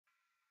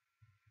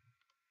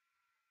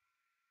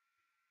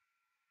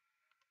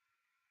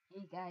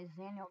Hey guys,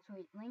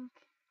 daniel288link.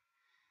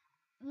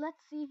 Let's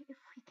see if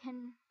we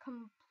can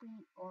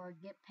complete or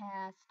get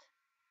past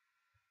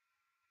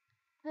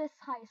this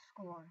high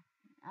score.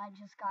 I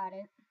just got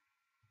it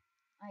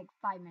like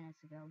 5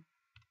 minutes ago.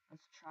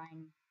 Let's try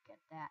and get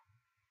that.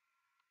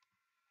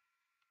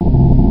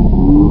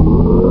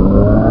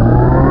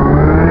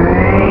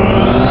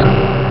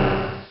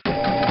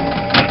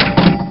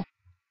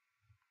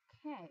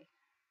 Okay.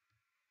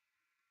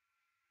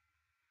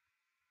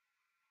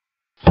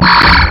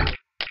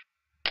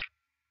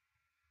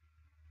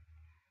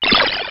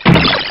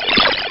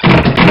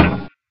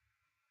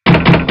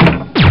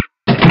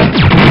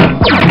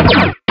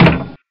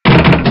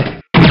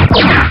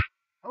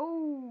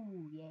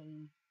 Oh,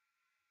 yay.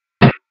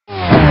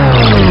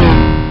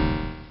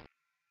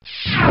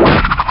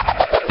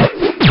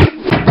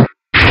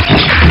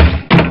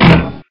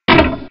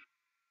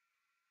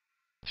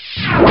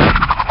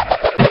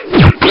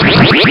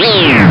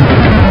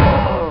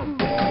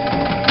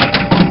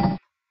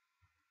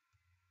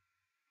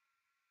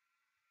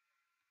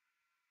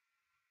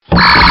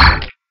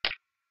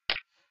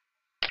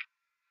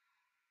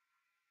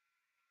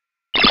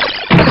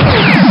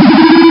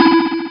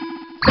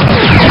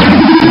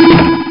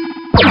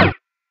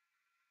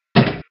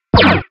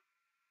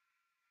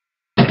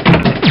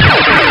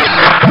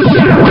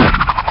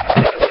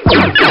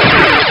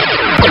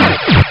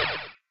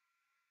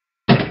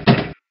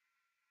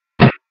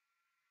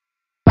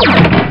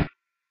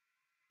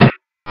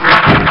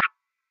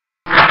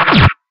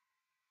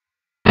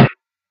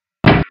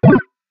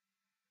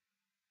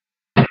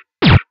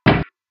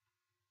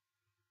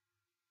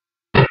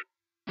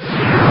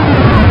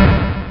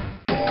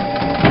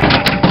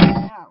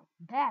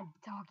 Bad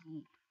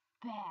doggy.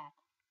 Bad.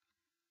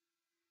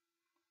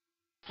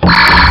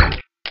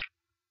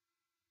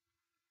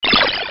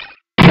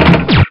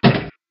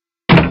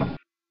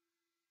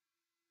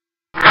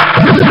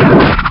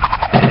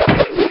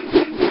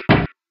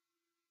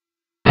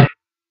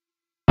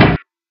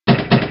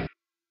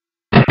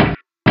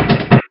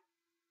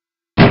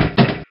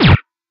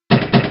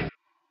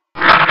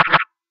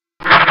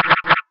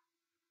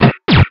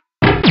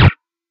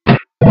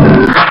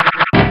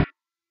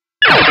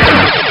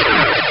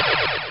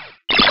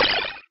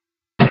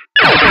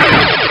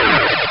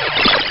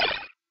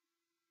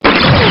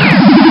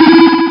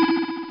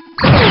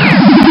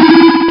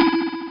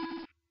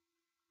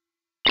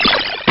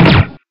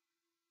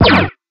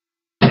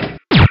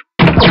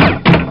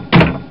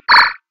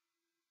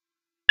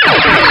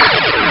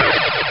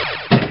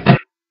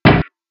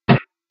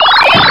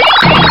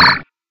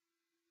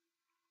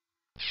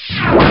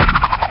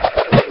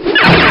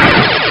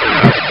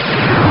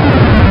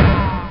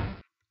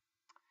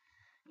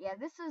 Yeah,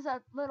 this is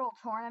a little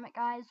tournament,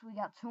 guys. We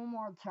got 2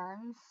 more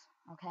turns,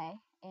 okay?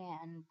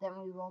 And then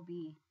we will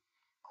be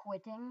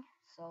quitting.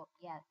 So,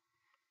 yeah.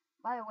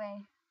 By the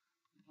way,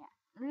 yeah.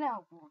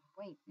 No,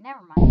 wait, never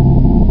mind.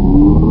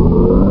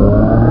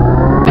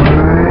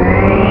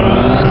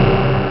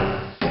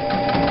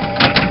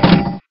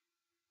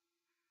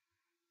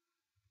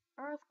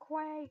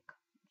 Earthquake!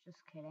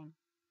 Just kidding.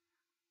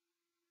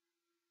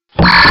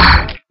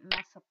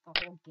 Mess up the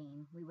whole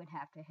game. We would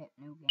have to hit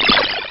new game.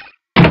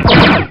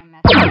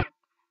 Mess up.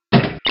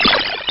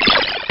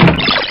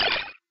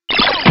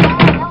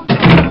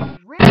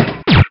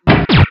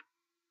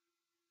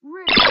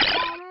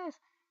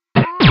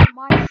 Oh,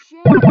 my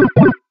shit.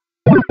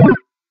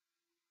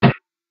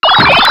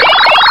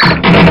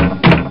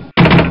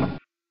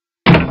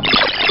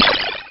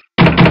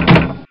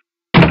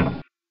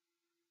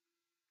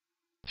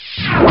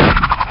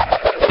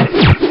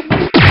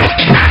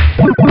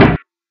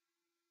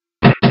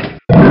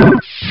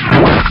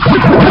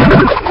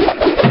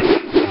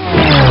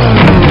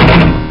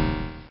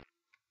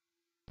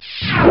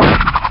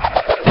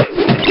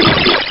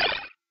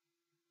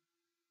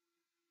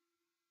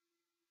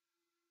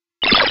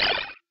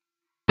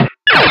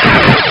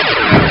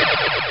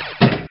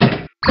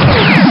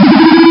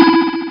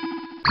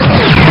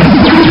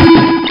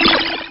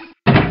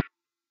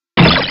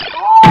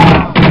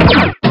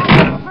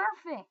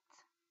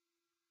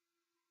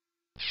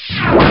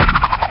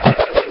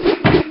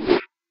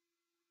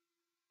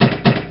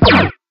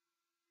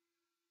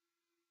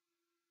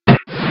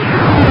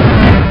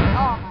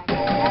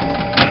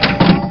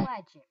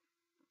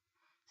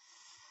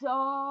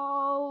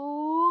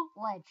 So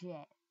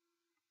legit.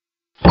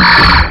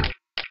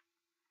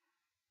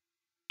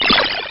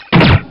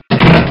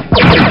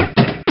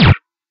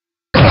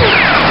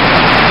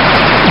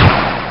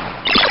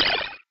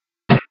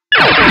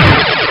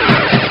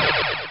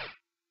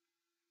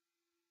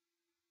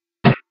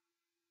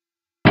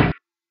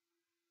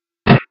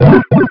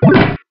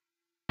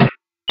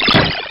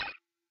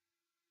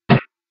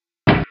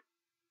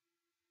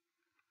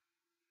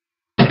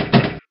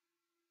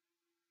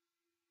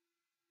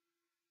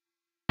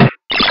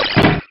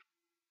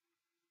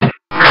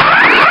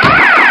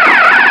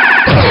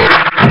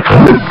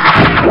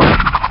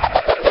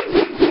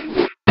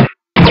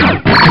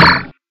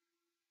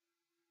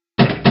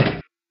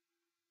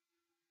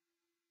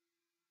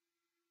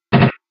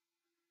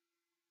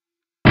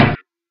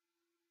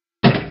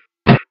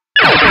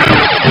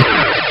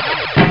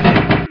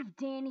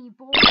 Danny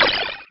boy.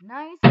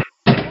 Nice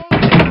save.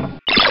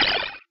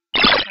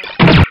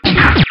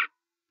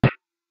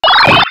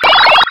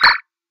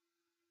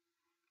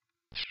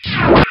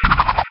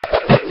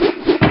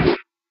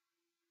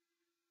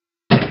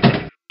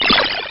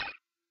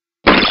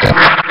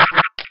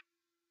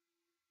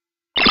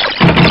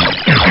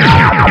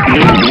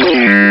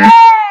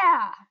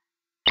 Yeah!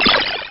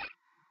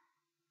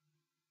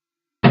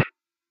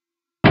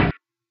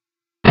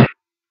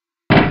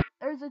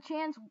 There's a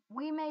chance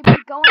we may be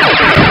going this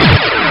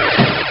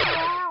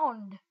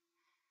round.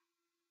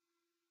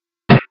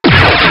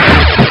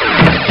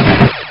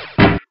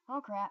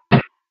 Oh crap.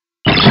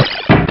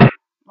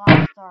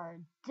 Lost our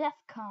death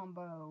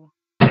combo.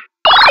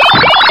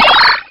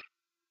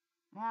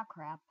 Ah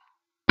crap.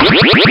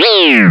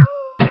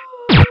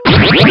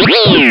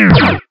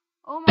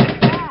 Oh my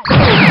god.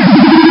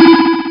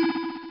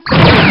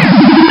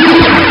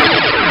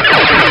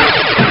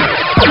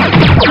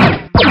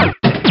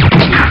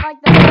 Like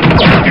the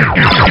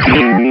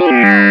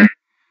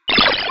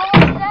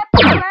most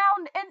epic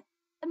round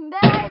and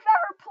that I've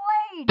ever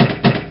played.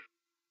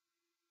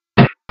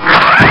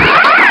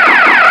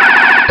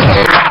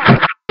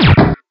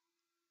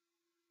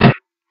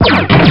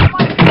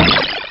 My face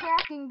is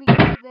cracking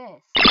because of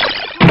this.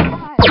 Oh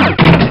my god.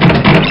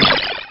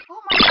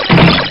 Oh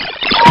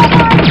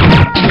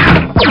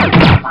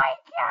my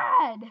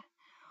god.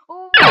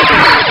 Oh my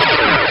god.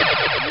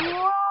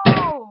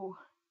 Whoa.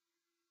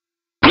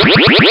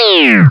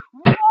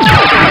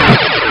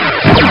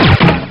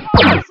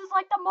 This is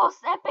like the most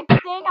epic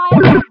thing I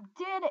ever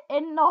did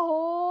in the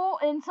whole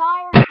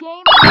entire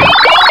game.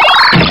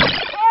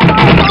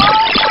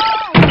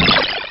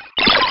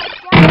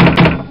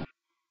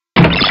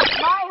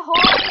 My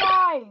whole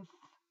life.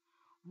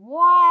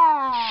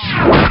 Wow.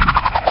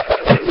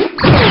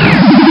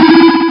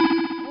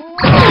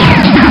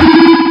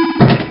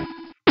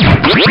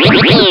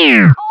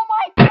 Oh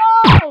my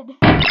god.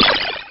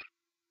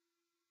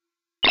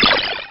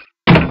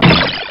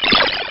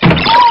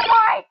 Oh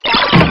my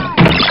god!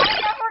 I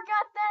never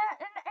got that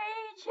in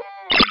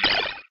ages!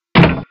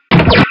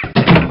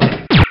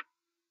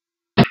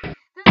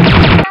 This is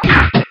the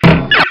best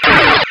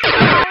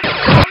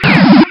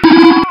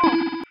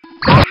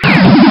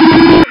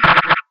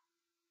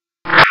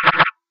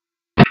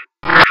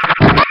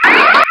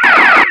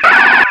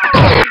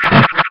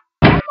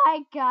Oh my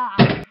god!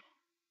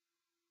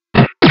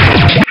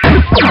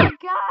 Oh my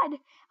god!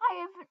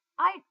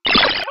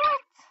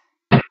 What?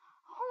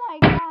 Oh my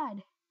god!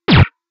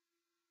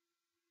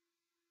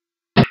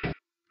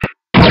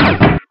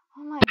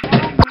 Oh my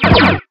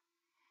god,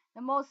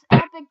 the most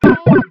epic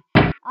game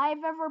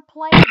I've ever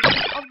played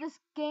of this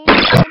game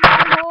in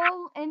my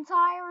whole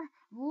entire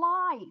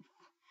life.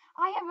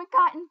 I haven't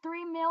gotten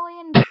 3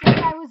 million since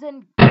I was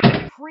in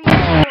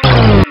preschool.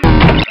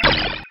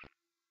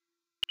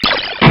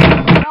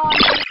 No, I'm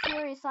being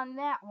serious on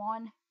that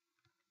one.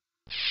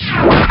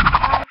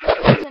 I think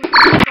I was in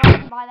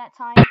kindergarten by that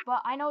time,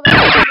 but I know that oh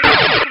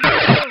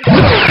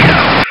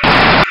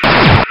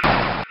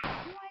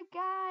my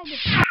god.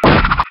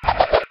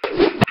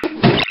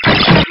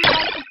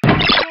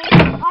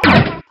 I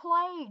ever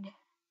played.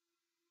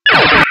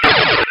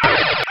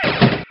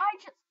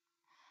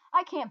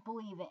 I can't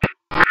believe it.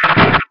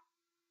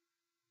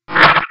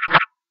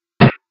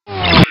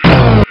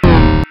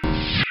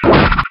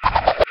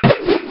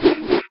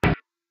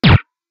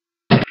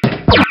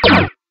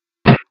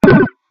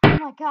 Oh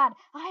my god,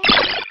 what?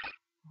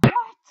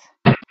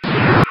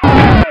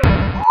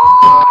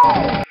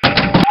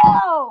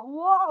 Oh!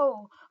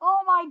 Whoa! Oh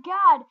my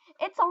god,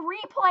 it's a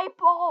replay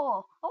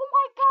ball! Oh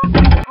my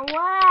god!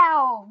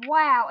 Wow!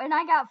 Wow, and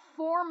I got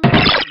 4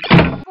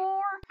 million!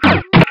 4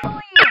 million!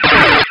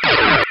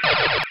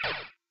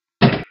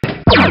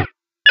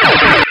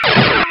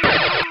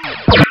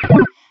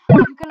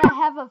 I'm gonna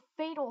have a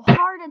fatal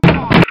heart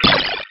attack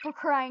for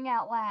crying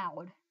out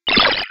loud.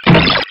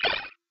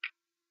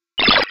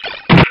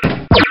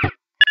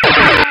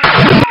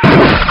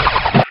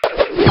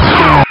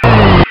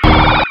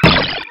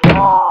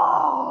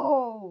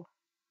 Whoa!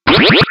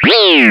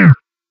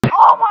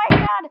 Oh my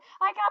god!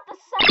 I got the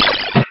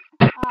second.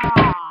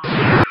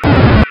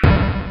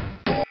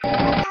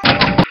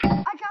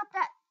 I got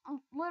that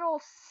little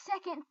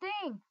second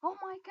thing. Oh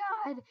my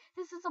god!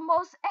 This is the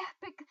most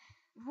epic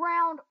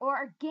round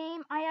or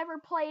game I ever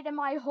played in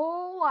my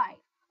whole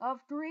life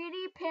of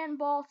 3D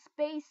Pinball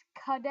Space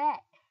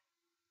Cadet.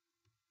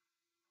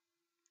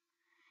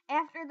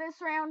 After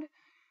this round,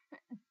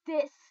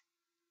 this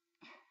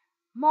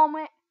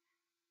moment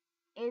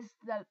is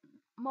the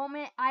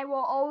moment I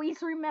will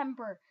always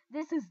remember.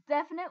 This is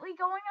definitely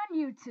going on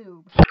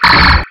YouTube.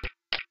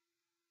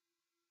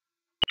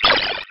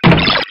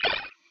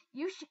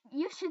 You should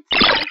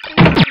see my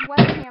face on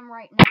webcam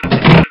right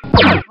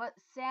now. But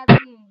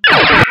sadly,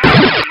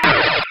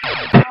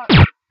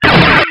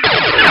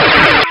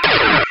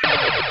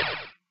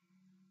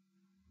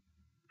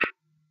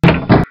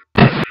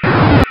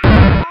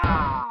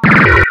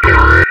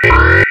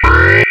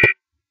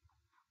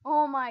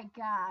 oh my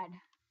god.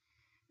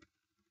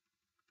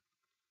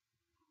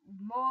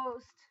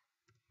 Most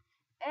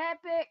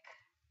epic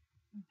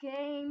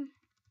game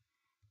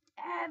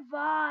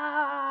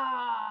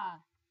ever.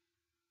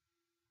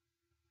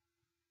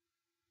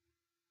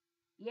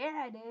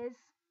 Yeah, it is.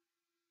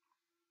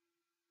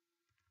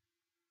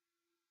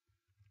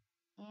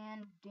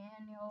 And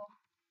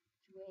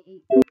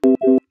Daniel288.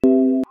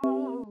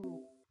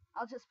 Oh,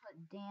 I'll just put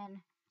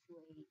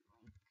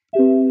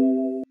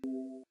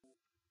Dan288link.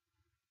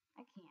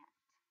 I can't.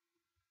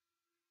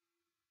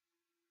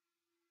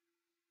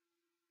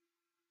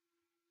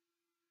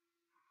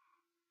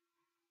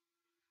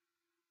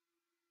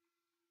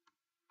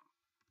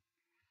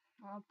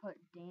 I'll put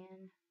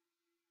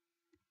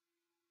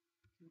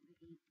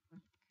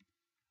Dan288link.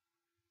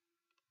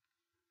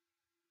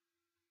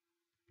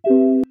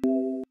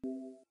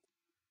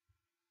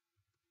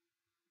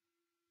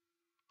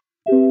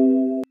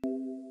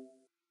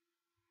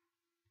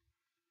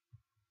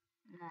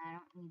 Nah, I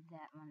don't need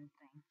that one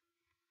thing.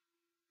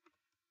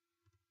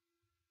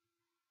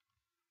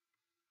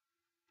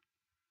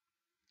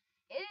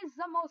 It is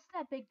the most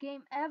epic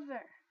game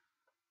ever.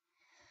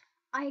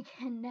 I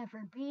can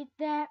never beat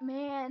that,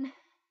 man.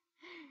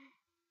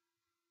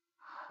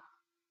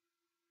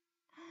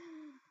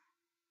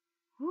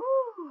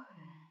 Woo.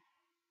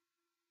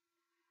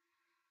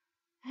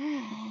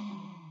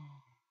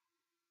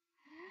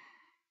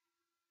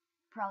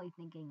 Probably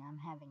thinking I'm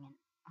having an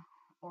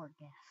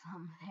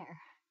orgasm there.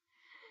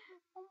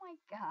 Oh my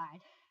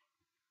god.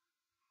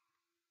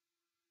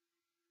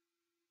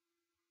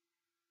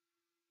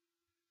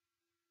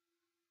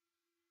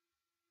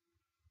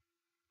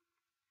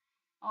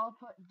 I'll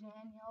put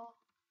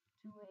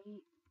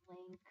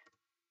Daniel288link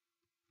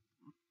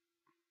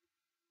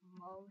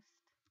most.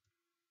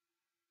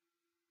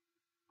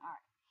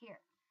 Alright,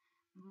 here.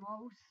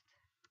 Most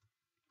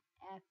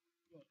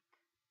epic.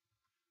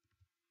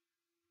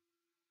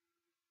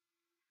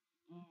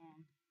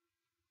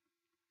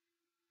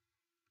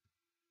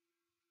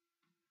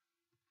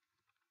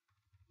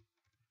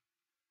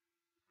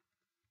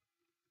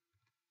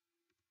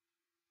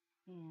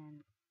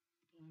 And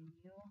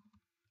Daniel.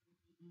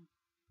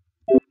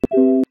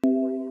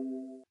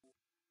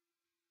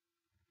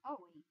 Oh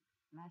wait,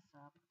 mess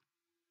up.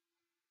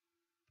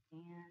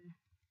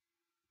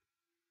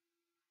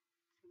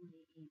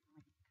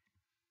 Dan288link.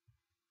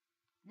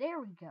 There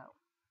we go.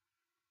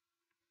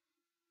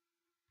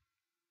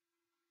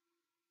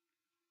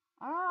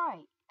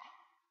 Alright.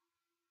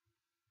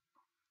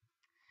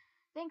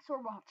 Thanks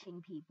for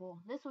watching,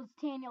 people. This was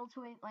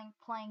Daniel288link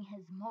playing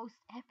his most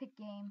epic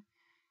game,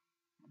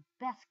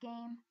 best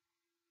game,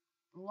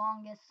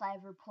 longest I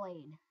ever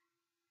played.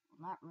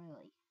 Well, not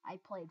really. I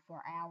played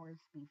for hours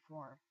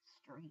before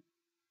stream.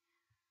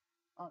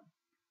 Oh,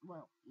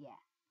 well, yeah.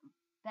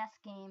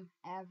 Best game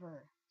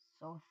ever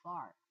so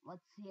far.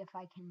 Let's see if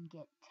I can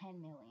get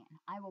 10 million.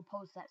 I will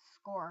post that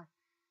score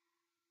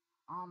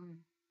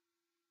on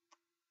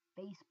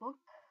Facebook.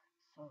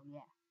 So,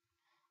 yeah.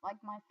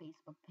 Like my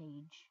Facebook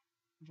page.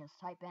 Just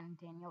type in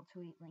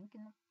Daniel288link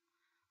in the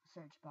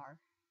search bar.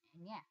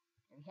 And yeah,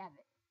 there you have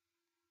it.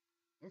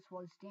 This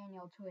was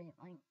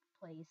Daniel288link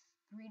plays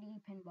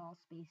 3D Pinball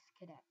Space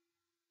Cadet.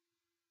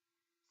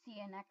 See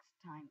you next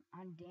time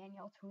on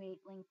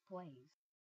Daniel288link plays.